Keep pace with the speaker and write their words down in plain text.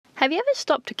Have you ever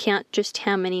stopped to count just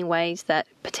how many ways that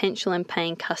potential and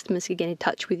paying customers can get in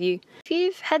touch with you? If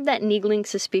you've had that niggling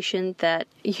suspicion that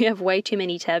you have way too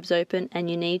many tabs open and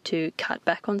you need to cut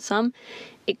back on some,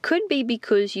 it could be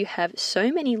because you have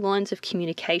so many lines of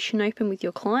communication open with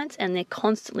your clients and they're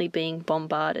constantly being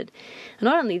bombarded. And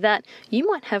not only that, you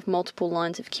might have multiple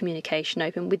lines of communication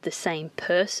open with the same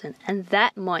person, and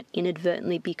that might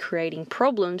inadvertently be creating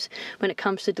problems when it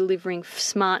comes to delivering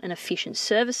smart and efficient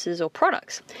services or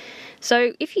products.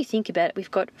 So if you think about it,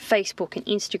 we've got Facebook and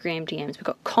Instagram DMs, we've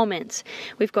got comments,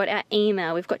 we've got our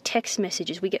email, we've got text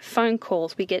messages, we get phone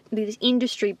calls, we get these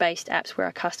industry-based apps where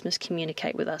our customers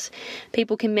communicate with us.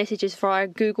 People can message us via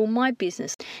Google My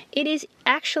Business. It is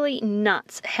actually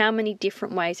nuts how many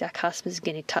different ways our customers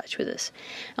get in touch with us.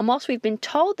 And whilst we've been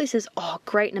told this is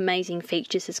great and amazing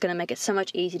features, it's going to make it so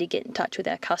much easier to get in touch with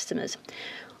our customers,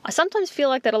 I sometimes feel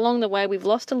like that along the way we've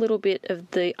lost a little bit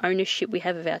of the ownership we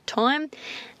have of our time,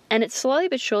 and it slowly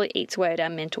but surely eats away at our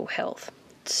mental health.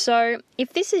 So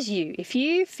if this is you, if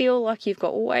you feel like you've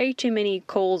got way too many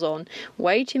calls on,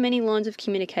 way too many lines of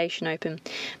communication open,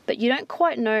 but you don't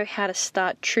quite know how to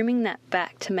start trimming that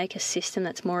back to make a system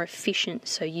that's more efficient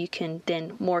so you can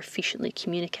then more efficiently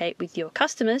communicate with your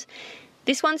customers,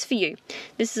 this one's for you.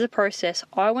 This is a process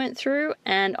I went through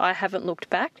and I haven't looked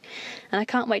back, and I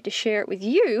can't wait to share it with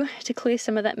you to clear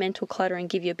some of that mental clutter and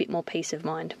give you a bit more peace of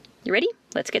mind. You ready?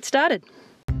 Let's get started.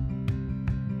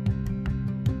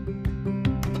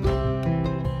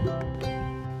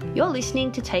 You're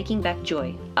listening to Taking Back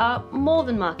Joy, our More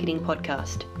Than Marketing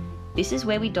podcast. This is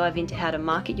where we dive into how to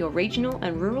market your regional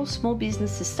and rural small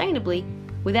business sustainably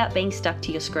without being stuck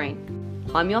to your screen.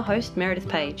 I'm your host, Meredith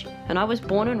Page, and I was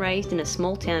born and raised in a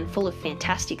small town full of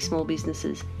fantastic small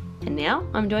businesses, and now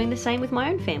I'm doing the same with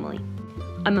my own family.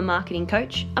 I'm a marketing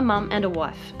coach, a mum and a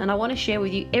wife, and I want to share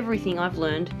with you everything I've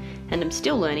learned, and am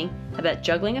still learning, about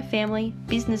juggling a family,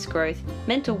 business growth,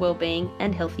 mental well-being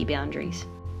and healthy boundaries.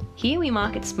 Here we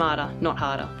market smarter, not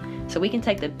harder, so we can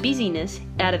take the busyness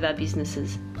out of our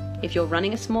businesses. If you're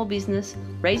running a small business,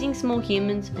 raising small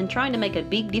humans, and trying to make a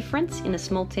big difference in a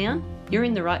small town, you're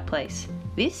in the right place.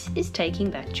 This is Taking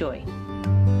Back Joy.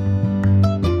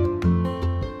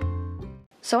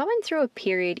 So I went through a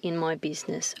period in my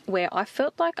business where I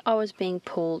felt like I was being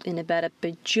pulled in about a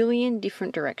bajillion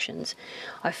different directions.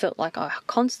 I felt like I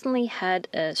constantly had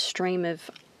a stream of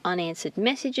unanswered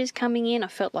messages coming in. I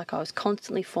felt like I was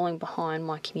constantly falling behind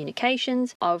my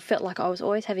communications. I felt like I was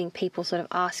always having people sort of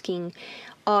asking,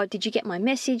 "Oh, did you get my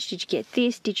message? Did you get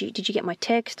this? Did you get my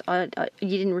text?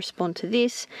 You didn't respond to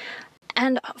this."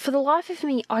 And for the life of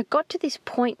me, I got to this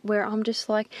point where I'm just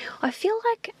like, I feel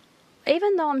like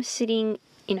even though I'm sitting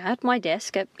at my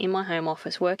desk in my home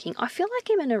office working, I feel like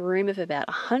I'm in a room of about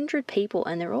 100 people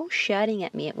and they're all shouting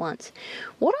at me at once.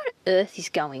 What on earth is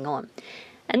going on?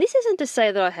 And this isn't to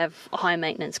say that I have high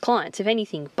maintenance clients, if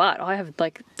anything, but I have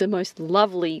like the most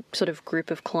lovely sort of group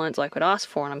of clients I could ask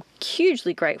for, and I'm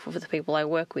hugely grateful for the people I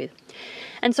work with.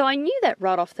 And so I knew that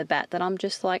right off the bat that I'm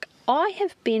just like, I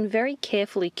have been very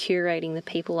carefully curating the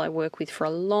people I work with for a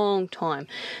long time.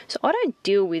 So I don't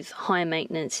deal with high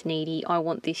maintenance, needy, I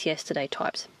want this yesterday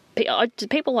types.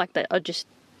 People like that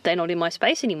they're not in my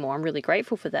space anymore. I'm really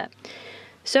grateful for that.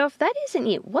 So if that isn't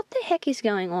it, what the heck is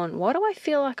going on? Why do I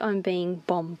feel like I'm being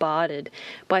bombarded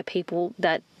by people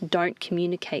that don't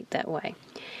communicate that way?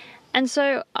 And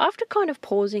so after kind of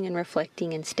pausing and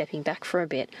reflecting and stepping back for a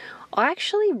bit, I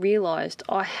actually realised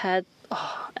I had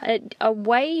a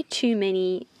way too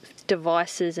many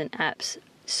devices and apps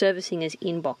servicing as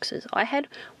inboxes. I had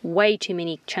way too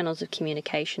many channels of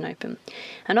communication open.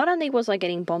 And not only was I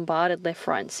getting bombarded left,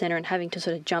 right and centre and having to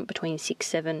sort of jump between 6,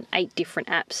 7, 8 different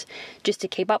apps just to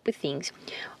keep up with things,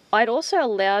 I'd also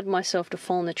allowed myself to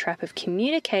fall in the trap of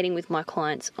communicating with my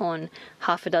clients on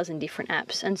half a dozen different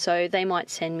apps. And so they might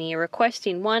send me a request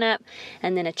in one app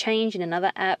and then a change in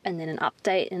another app and then an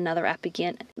update in another app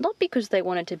again. Not because they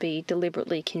wanted to be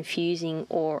deliberately confusing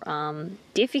or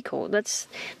difficult. That's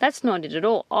not it at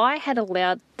all. I had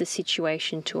allowed the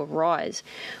situation to arise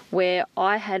where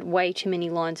I had way too many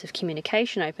lines of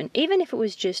communication open, even if it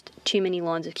was just too many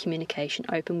lines of communication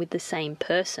open with the same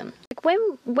person.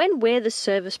 When we're the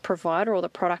service provider or the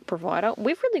product provider,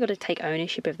 we've really got to take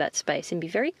ownership of that space and be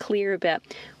very clear about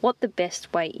what the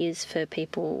best way is for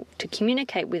people to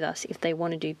communicate with us if they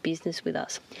want to do business with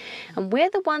us. And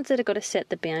we're the ones that have got to set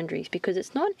the boundaries, because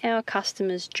it's not our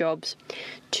customers' jobs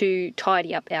to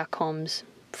tidy up our comms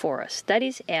for us. That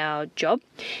is our job.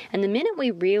 And the minute we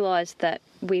realise that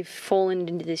we've fallen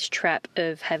into this trap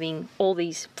of having all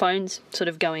these phones sort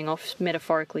of going off,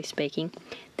 metaphorically speaking,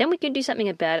 then we can do something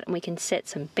about it, and we can set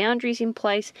some boundaries in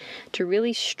place to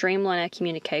really streamline our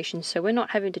communication, so we're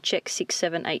not having to check 6,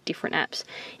 7, 8 different apps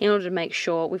in order to make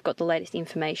sure we've got the latest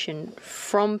information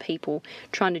from people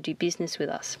trying to do business with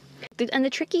us. And the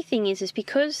tricky thing is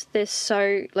because there's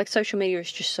social media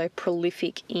is just so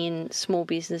prolific in small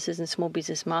businesses and small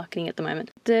business marketing at the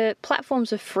moment. The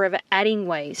platforms are forever adding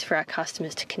ways for our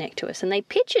customers to connect to us, and they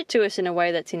pitch it to us in a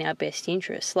way that's in our best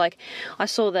interest. Like I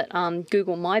saw that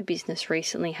Google My Business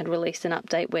recently had released an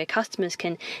update where customers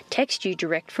can text you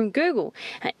direct from Google.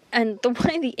 And the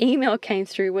way the email came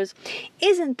through was,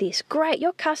 "Isn't this great?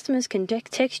 Your customers can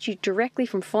text you directly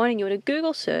from finding you in a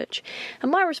Google search."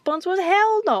 And my response was,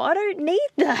 "Hell no, I don't need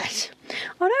that.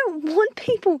 I don't want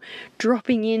people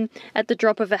dropping in at the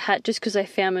drop of a hat just because they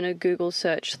found me in a Google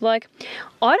search. Like,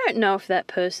 I don't know if that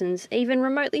person's even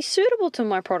remotely suitable to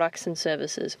my products and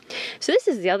services." So this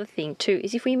is the other thing too,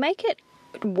 is if we make it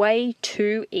way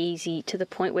too easy to the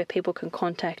point where people can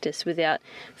contact us without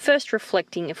first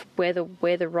reflecting if we're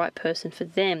the right person for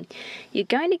them, you're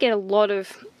going to get a lot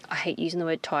of, I hate using the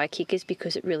word tire kickers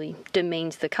because it really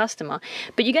demeans the customer,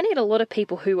 but you're going to get a lot of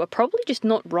people who are probably just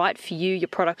not right for you, your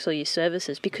products or your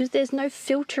services, because there's no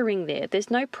filtering there. There's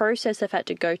no process they've had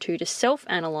to go to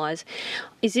self-analyze.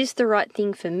 Is this the right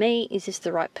thing for me? Is this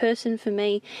the right person for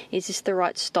me? Is this the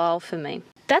right style for me?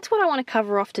 That's what I want to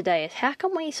cover off today, is how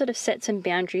can we sort of set some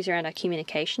boundaries around our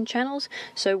communication channels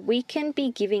so we can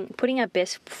be putting our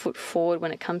best foot forward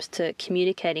when it comes to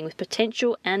communicating with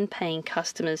potential and paying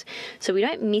customers, so we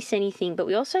don't miss anything, but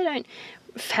we also don't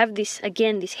have this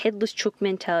headless chook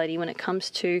mentality when it comes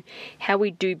to how we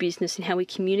do business and how we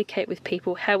communicate with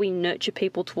people, how we nurture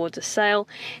people towards a sale,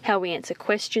 how we answer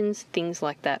questions, things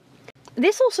like that.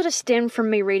 This all sort of stemmed from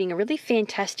me reading a really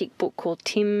fantastic book called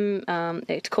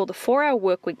it's called The 4-Hour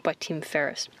Workweek by Tim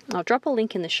Ferriss. I'll drop a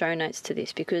link in the show notes to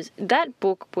this because that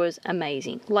book was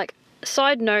amazing. Like,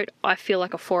 side note, I feel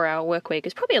like a 4-hour workweek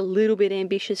is probably a little bit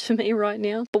ambitious for me right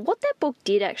now. But what that book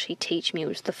did actually teach me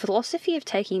was the philosophy of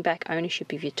taking back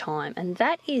ownership of your time, and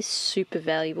that is super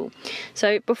valuable.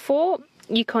 So before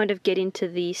you kind of get into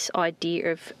this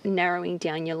idea of narrowing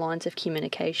down your lines of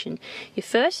communication, you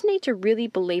first need to really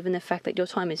believe in the fact that your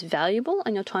time is valuable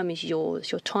and your time is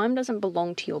yours. Your time doesn't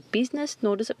belong to your business,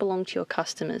 nor does it belong to your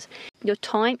customers. Your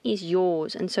time is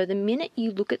yours, and so the minute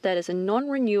you look at that as a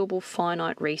non-renewable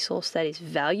finite resource that is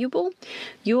valuable,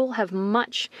 you'll have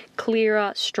much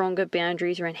clearer, stronger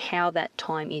boundaries around how that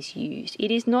time is used.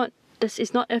 This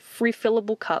is not a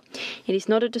refillable cup. It is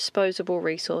not a disposable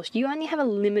resource. You only have a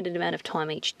limited amount of time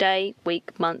each day,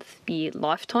 week, month, year,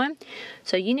 lifetime.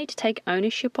 So you need to take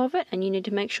ownership of it, and you need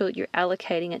to make sure that you're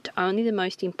allocating it to only the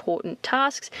most important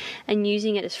tasks and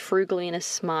using it as frugally and as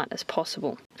smart as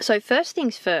possible. So first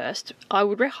things first, I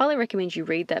would highly recommend you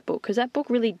read that book, because that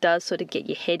book really does sort of get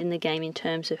your head in the game in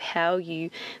terms of how you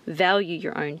value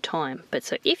your own time. But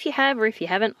so if you have or if you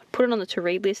haven't, put it on the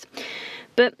to-read list.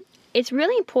 But it's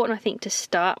really important, I think, to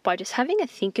start by just having a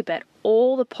think about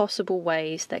all the possible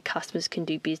ways that customers can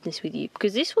do business with you,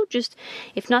 because this will just,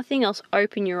 if nothing else,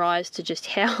 open your eyes to just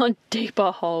how deep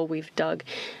a hole we've dug.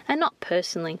 And not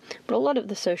personally, but a lot of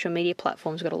the social media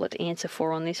platforms got a lot to answer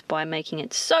for on this by making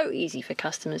it so easy for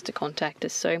customers to contact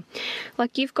us. So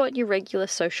like, you've got your regular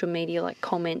social media like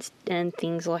comments and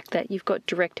things like that, you've got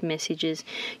direct messages,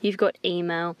 you've got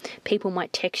email, people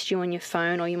might text you on your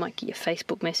phone, or you might get your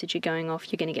Facebook Messenger going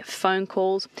off, you're going to get phone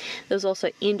calls. There's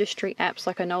also industry apps,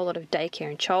 like I know a lot of daycare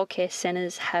and childcare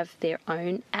centres have their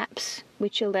own apps,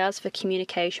 which allows for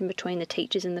communication between the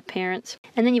teachers and the parents.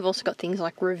 And then you've also got things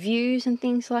like reviews and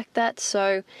things like that.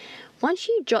 So once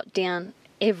you jot down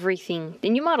everything,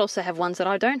 then you might also have ones that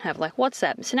I don't have, like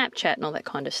WhatsApp, Snapchat and all that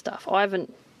kind of stuff.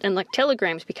 And like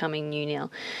Telegram's becoming new now.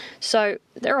 So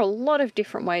there are a lot of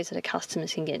different ways that a customer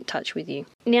can get in touch with you.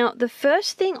 Now, the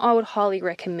first thing I would highly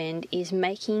recommend is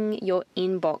making your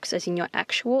inbox, as in your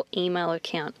actual email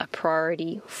account, a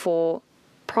priority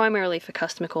primarily for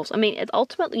customer calls. I mean,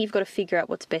 ultimately you've got to figure out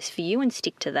what's best for you and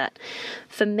stick to that.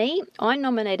 For me, I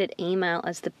nominated email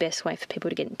as the best way for people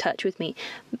to get in touch with me,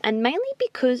 and mainly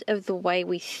because of the way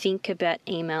we think about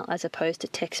email as opposed to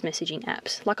text messaging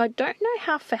apps. Like, I don't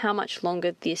know for how much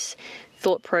longer this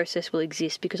thought process will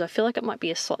exist, because I feel like it might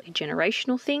be a slightly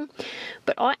generational thing,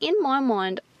 but in my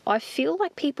mind, I feel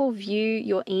like people view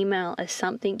your email as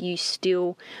something you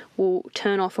still will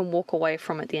turn off and walk away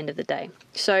from at the end of the day.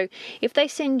 So if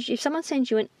someone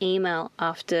sends you an email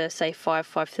after, say,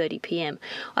 5:30 p.m.,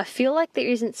 I feel like there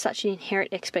isn't such an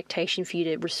inherent expectation for you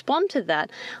to respond to that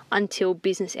until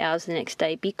business hours the next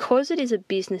day, because it is a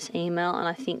business email. And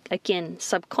I think, again,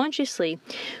 subconsciously,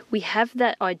 we have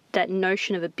that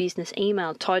notion of a business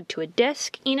email tied to a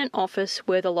desk in an office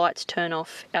where the lights turn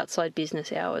off outside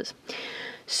business hours.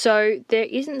 So there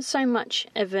isn't so much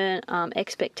of an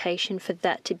expectation for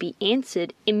that to be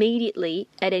answered immediately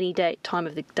at any time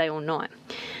of the day or night.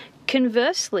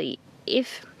 Conversely,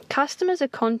 if customers are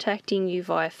contacting you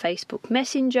via Facebook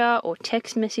Messenger or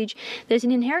text message, there's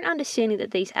an inherent understanding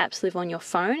that these apps live on your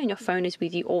phone and your phone is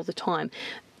with you all the time.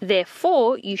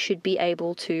 Therefore, you should be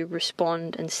able to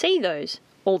respond and see those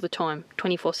all the time,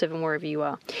 24/7, wherever you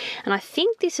are. And I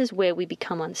think this is where we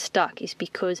become unstuck, is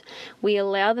because we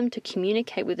allow them to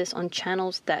communicate with us on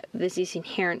channels that there's this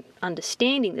inherent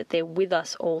understanding that they're with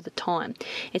us all the time.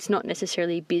 It's not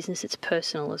necessarily business, it's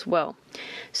personal as well.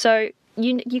 So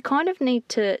you kind of need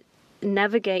to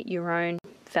navigate your own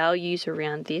values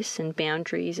around this and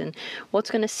boundaries and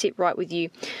what's going to sit right with you.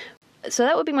 So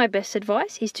that would be my best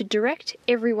advice, is to direct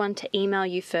everyone to email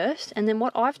you first. And then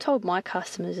what I've told my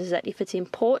customers is that if it's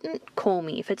important, call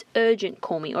me. If it's urgent,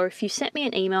 call me. Or if you sent me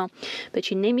an email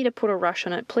but you need me to put a rush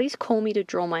on it, please call me to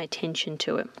draw my attention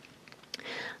to it.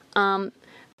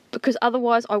 Because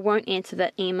otherwise I won't answer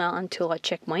that email until I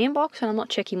check my inbox, and I'm not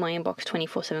checking my inbox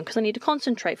 24/7 because I need to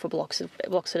concentrate for blocks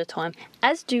at a time,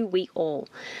 as do we all.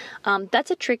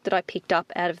 That's a trick that I picked up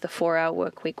out of the 4-hour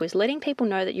work week, was letting people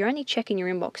know that you're only checking your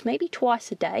inbox maybe twice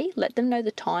a day. Let them know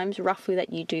the times roughly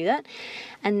that you do that,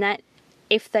 and that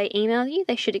if they email you,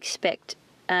 they should expect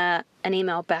an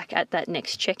email back at that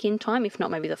next check-in time, if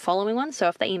not maybe the following one. So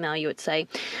if they email you at, say,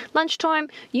 lunchtime,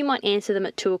 you might answer them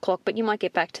at 2 o'clock, but you might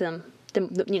get back to them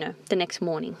the next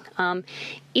morning.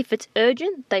 If it's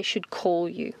urgent, they should call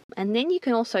you. And then you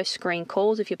can also screen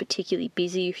calls if you're particularly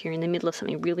busy, if you're in the middle of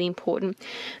something really important.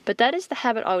 But that is the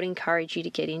habit I would encourage you to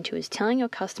get into, is telling your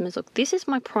customers, look, this is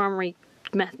my primary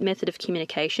method of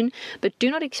communication, but do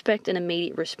not expect an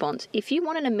immediate response. If you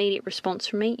want an immediate response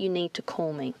from me, you need to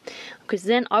call me, because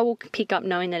then I will pick up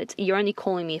knowing that you're only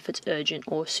calling me if it's urgent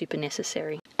or super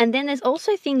necessary. And then there's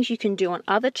also things you can do on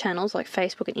other channels like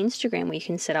Facebook and Instagram where you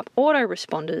can set up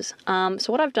autoresponders.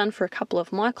 So what I've done for a couple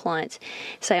of my clients,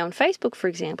 say on Facebook, for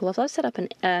example, is I've set up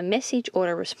a message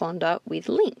autoresponder with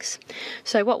links.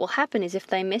 So what will happen is if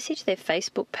they message their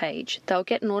Facebook page, they'll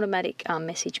get an automatic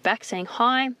message back saying,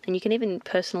 hi, and you can even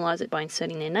personalize it by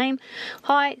inserting their name.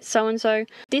 Hi, so-and-so,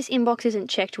 this inbox isn't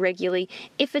checked regularly.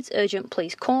 If it's urgent,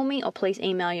 please call me or please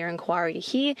email your inquiry to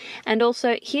here. And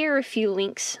also, here are a few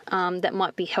links that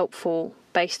might be helpful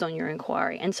based on your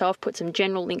inquiry. And so I've put some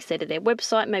general links there to their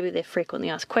website, maybe their frequently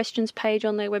asked questions page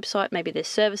on their website, maybe their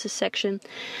services section.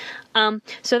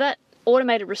 So that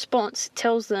automated response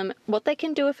tells them what they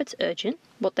can do if it's urgent,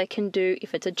 what they can do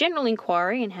if it's a general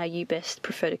inquiry and how you best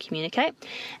prefer to communicate,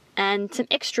 and some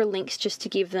extra links just to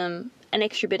give them an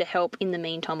extra bit of help in the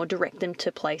meantime, or direct them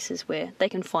to places where they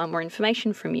can find more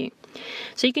information from you.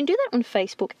 So you can do that on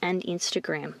Facebook and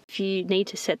Instagram. If you need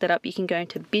to set that up, you can go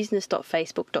into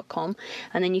business.facebook.com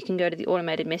and then you can go to the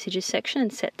automated messages section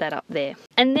and set that up there.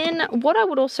 And then what I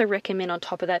would also recommend on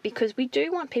top of that, because we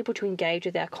do want people to engage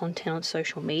with our content on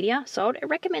social media, so I would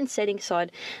recommend setting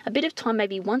aside a bit of time,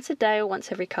 maybe once a day or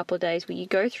once every couple of days, where you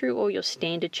go through all your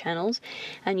standard channels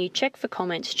and you check for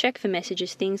comments, check for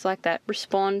messages, things like that,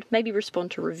 respond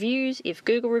to reviews if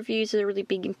Google reviews are a really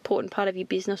big important part of your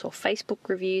business, or Facebook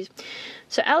reviews.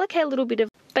 So allocate a little bit of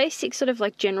basic sort of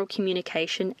like general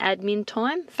communication admin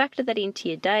time, factor that into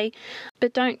your day,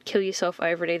 but don't kill yourself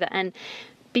over it either. And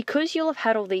because you'll have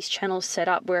had all these channels set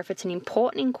up where if it's an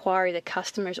important inquiry, the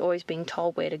customer is always being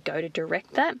told where to go to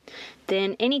direct that,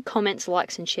 then any comments,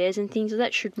 likes and shares and things like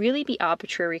that should really be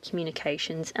arbitrary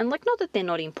communications. And like, not that they're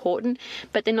not important,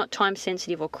 but they're not time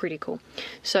sensitive or critical.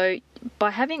 So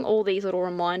by having all these little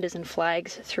reminders and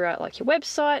flags throughout like your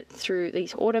website, through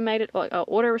these automated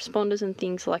autoresponders and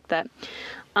things like that,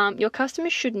 your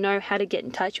customers should know how to get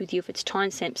in touch with you if it's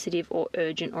time sensitive or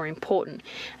urgent or important.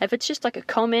 If it's just like a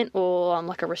comment or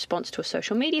like a response to a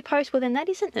social media post, well then that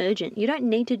isn't urgent. You don't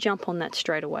need to jump on that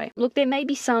straight away. Look, there may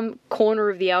be some corner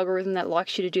of the algorithm that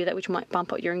likes you to do that, which might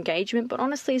bump up your engagement, but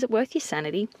honestly, is it worth your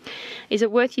sanity? Is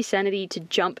it worth your sanity to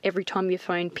jump every time your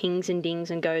phone pings and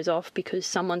dings and goes off because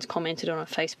someone's commented on a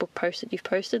Facebook post that you've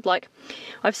posted? Like,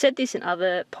 I've said this in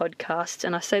other podcasts,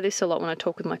 and I say this a lot when I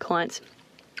talk with my clients.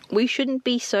 We shouldn't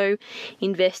be so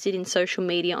invested in social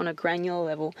media on a granular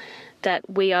level that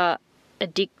we are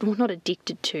not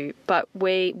addicted to, but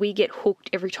we get hooked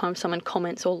every time someone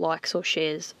comments or likes or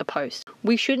shares a post.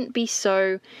 We shouldn't be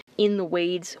so in the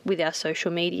weeds with our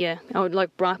social media, or like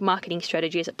marketing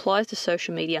strategy as it applies to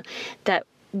social media, that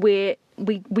we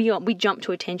jump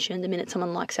to attention the minute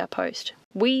someone likes our post.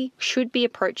 We should be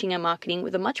approaching our marketing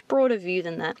with a much broader view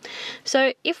than that.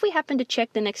 So if we happen to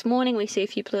check the next morning, we see a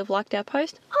few people have liked our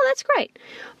post, oh, that's great.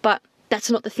 But that's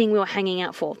not the thing we were hanging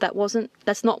out for.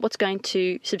 That's not what's going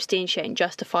to substantiate and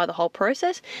justify the whole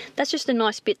process. That's just a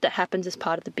nice bit that happens as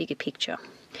part of the bigger picture.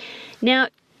 Now,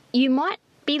 you might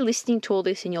be listening to all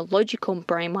this and your logical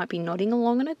brain might be nodding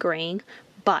along and agreeing,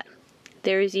 but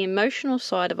there is the emotional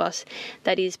side of us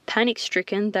that is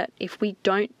panic-stricken, that if we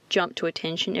don't jump to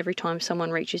attention every time someone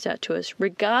reaches out to us,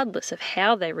 regardless of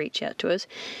how they reach out to us,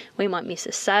 we might miss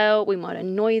a sale, we might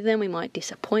annoy them, we might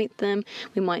disappoint them,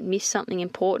 we might miss something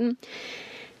important.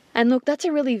 And look, that's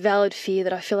a really valid fear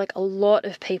that I feel like a lot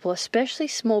of people, especially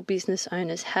small business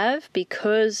owners, have,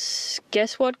 because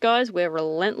guess what, guys? We're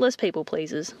relentless people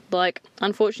pleasers. Like,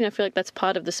 unfortunately, I feel like that's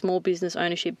part of the small business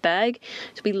ownership bag.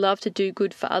 So we love to do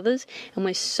good for others, and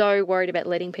we're so worried about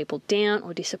letting people down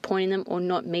or disappointing them or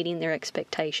not meeting their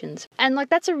expectations. And like,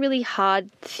 that's a really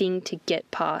hard thing to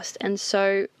get past. And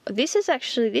so this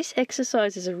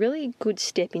exercise is a really good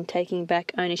step in taking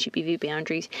back ownership of your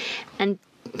boundaries and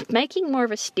making more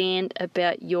of a stand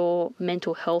about your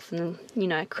mental health and,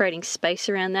 creating space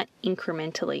around that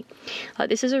incrementally.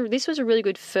 This was a really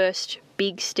good first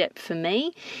big step for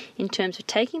me in terms of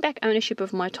taking back ownership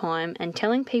of my time and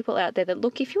telling people out there that,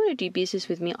 look, if you want to do business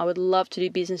with me, I would love to do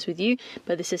business with you,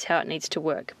 but this is how it needs to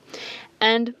work.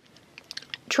 And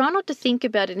try not to think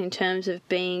about it in terms of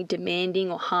being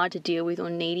demanding or hard to deal with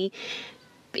or needy.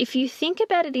 If you think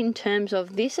about it in terms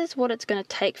of, this is what it's going to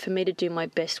take for me to do my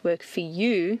best work for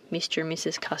you, Mr. and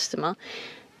Mrs. Customer,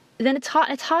 then it's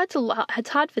hard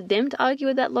for them to argue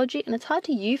with that logic, and it's hard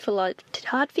for you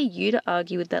to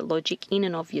argue with that logic in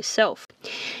and of yourself.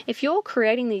 If you're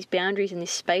creating these boundaries and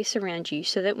this space around you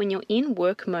so that when you're in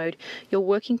work mode, you're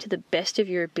working to the best of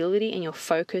your ability and you're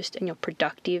focused and you're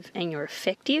productive and you're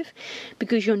effective,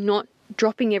 because you're not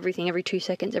dropping everything every 2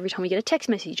 seconds every time you get a text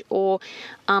message or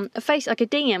a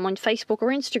DM on Facebook or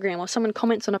Instagram, or someone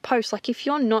comments on a post. Like, if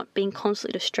you're not being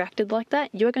constantly distracted like that,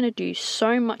 you're going to do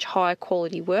so much higher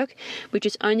quality work, which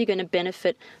is only going to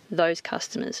benefit those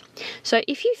customers. So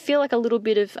if you feel like a little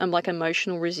bit of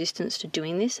emotional resistance to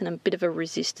doing this, and a bit of a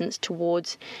resistance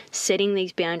towards setting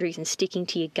these boundaries and sticking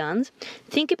to your guns,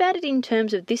 think about it in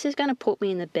terms of, this is going to put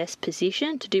me in the best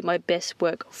position to do my best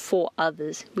work for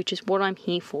others, which is what I'm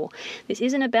here for. This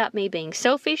isn't about me being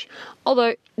selfish,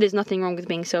 although there's nothing wrong with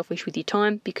being selfish with your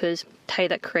time, because, hey,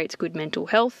 that creates good mental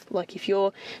health. Like, if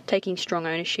you're taking strong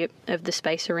ownership of the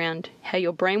space around how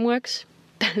your brain works,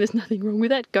 there's nothing wrong with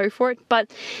that. Go for it.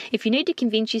 But if you need to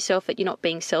convince yourself that you're not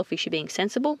being selfish, you're being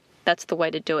sensible, that's the way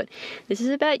to do it. This is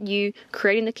about you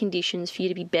creating the conditions for you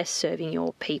to be best serving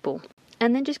your people.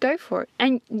 And then just go for it.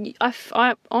 And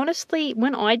I honestly,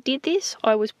 when I did this,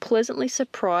 I was pleasantly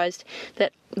surprised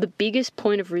that the biggest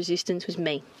point of resistance was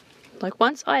me. Like,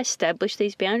 once I established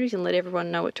these boundaries and let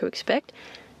everyone know what to expect,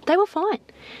 they were fine.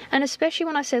 And especially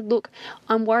when I said, look,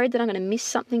 I'm worried that I'm going to miss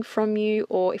something from you,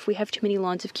 or if we have too many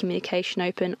lines of communication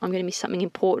open, I'm going to miss something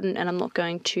important and I'm not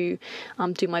going to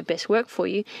do my best work for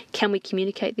you. Can we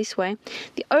communicate this way?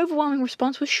 The overwhelming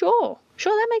response was, sure,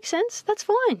 that makes sense. That's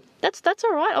fine. That's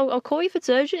all right. I'll call you if it's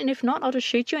urgent, and if not, I'll just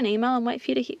shoot you an email and wait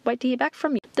to hear back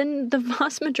from you. Then the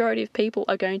vast majority of people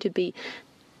are going to be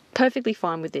perfectly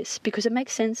fine with this, because it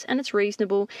makes sense and it's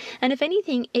reasonable, and if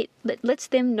anything, it lets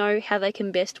them know how they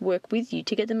can best work with you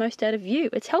to get the most out of you.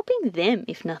 It's helping them,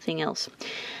 if nothing else.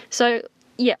 So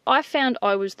yeah, I found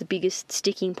I was the biggest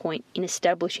sticking point in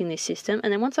establishing this system,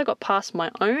 and then once I got past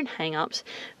my own hang-ups,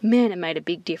 man, it made a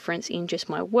big difference in just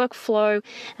my workflow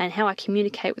and how I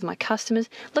communicate with my customers.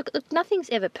 Look, nothing's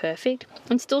ever perfect,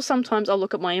 and still sometimes I'll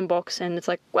look at my inbox and it's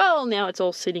like, well, now it's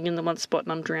all sitting in the one spot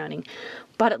and I'm drowning.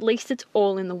 But at least it's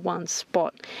all in the one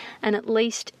spot, and at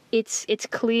least it's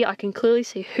clear. I can clearly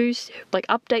see who's, like,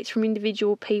 updates from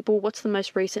individual people, what's the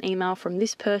most recent email from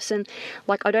this person.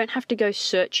 Like, I don't have to go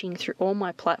searching through all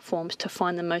my platforms to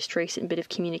find the most recent bit of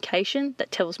communication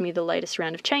that tells me the latest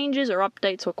round of changes or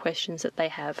updates or questions that they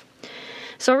have.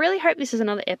 So I really hope this is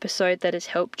another episode that has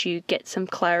helped you get some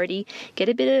clarity, get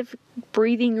a bit of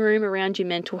breathing room around your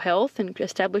mental health, and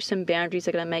establish some boundaries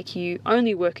that are going to make you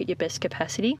only work at your best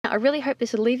capacity. I really hope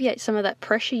this alleviates some of that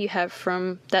pressure you have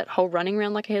from that whole running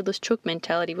around like a headless chook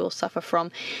mentality we'll suffer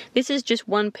from. This is just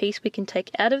one piece we can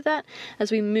take out of that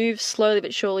as we move slowly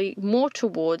but surely more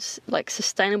towards like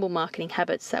sustainable marketing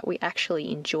habits that we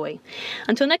actually enjoy.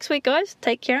 Until next week, guys,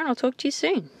 take care, and I'll talk to you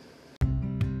soon.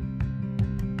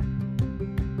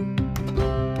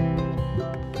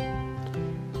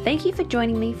 Thank you for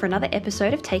joining me for another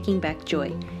episode of Taking Back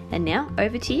Joy. And now,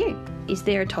 over to you. Is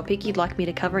there a topic you'd like me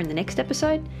to cover in the next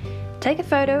episode? Take a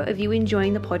photo of you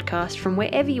enjoying the podcast from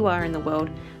wherever you are in the world,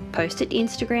 post it to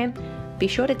Instagram, be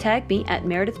sure to tag me at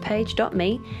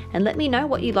meredithpage.me and let me know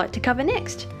what you'd like to cover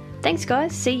next. Thanks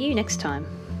guys, see you next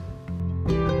time.